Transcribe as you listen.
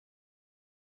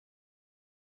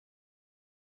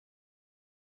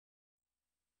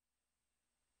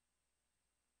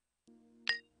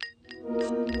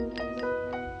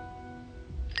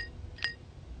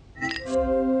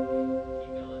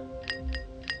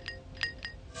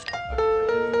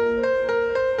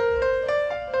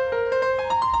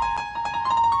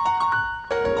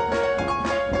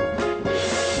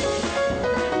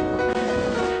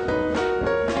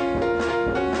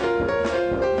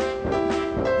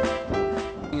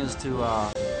Is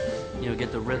to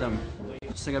get the rhythm,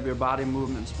 sync up your body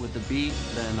movements with the beat,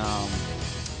 then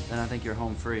I think you're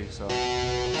home free. So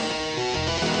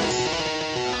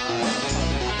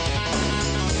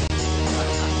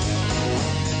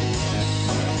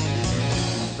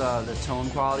the tone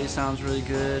quality sounds really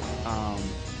good.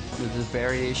 The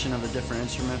variation of the different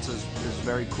instruments is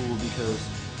very cool because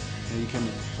you can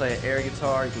play an air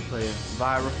guitar, you can play a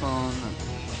vibraphone,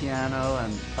 a piano,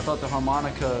 and I thought the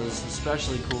harmonica is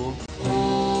especially cool.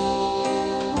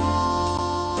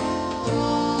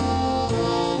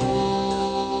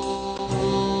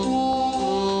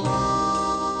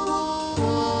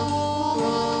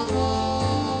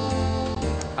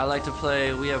 I like to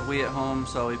play, we have Wii at home,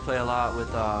 so we play a lot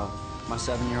with my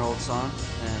 7-year-old son,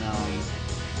 and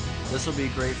this will be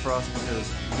great for us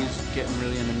because he's getting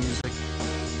really into music.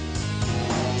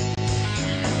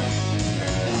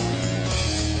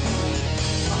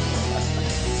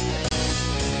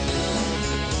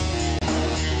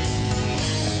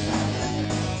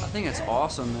 I think it's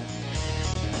awesome that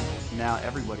now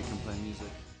everybody can play music.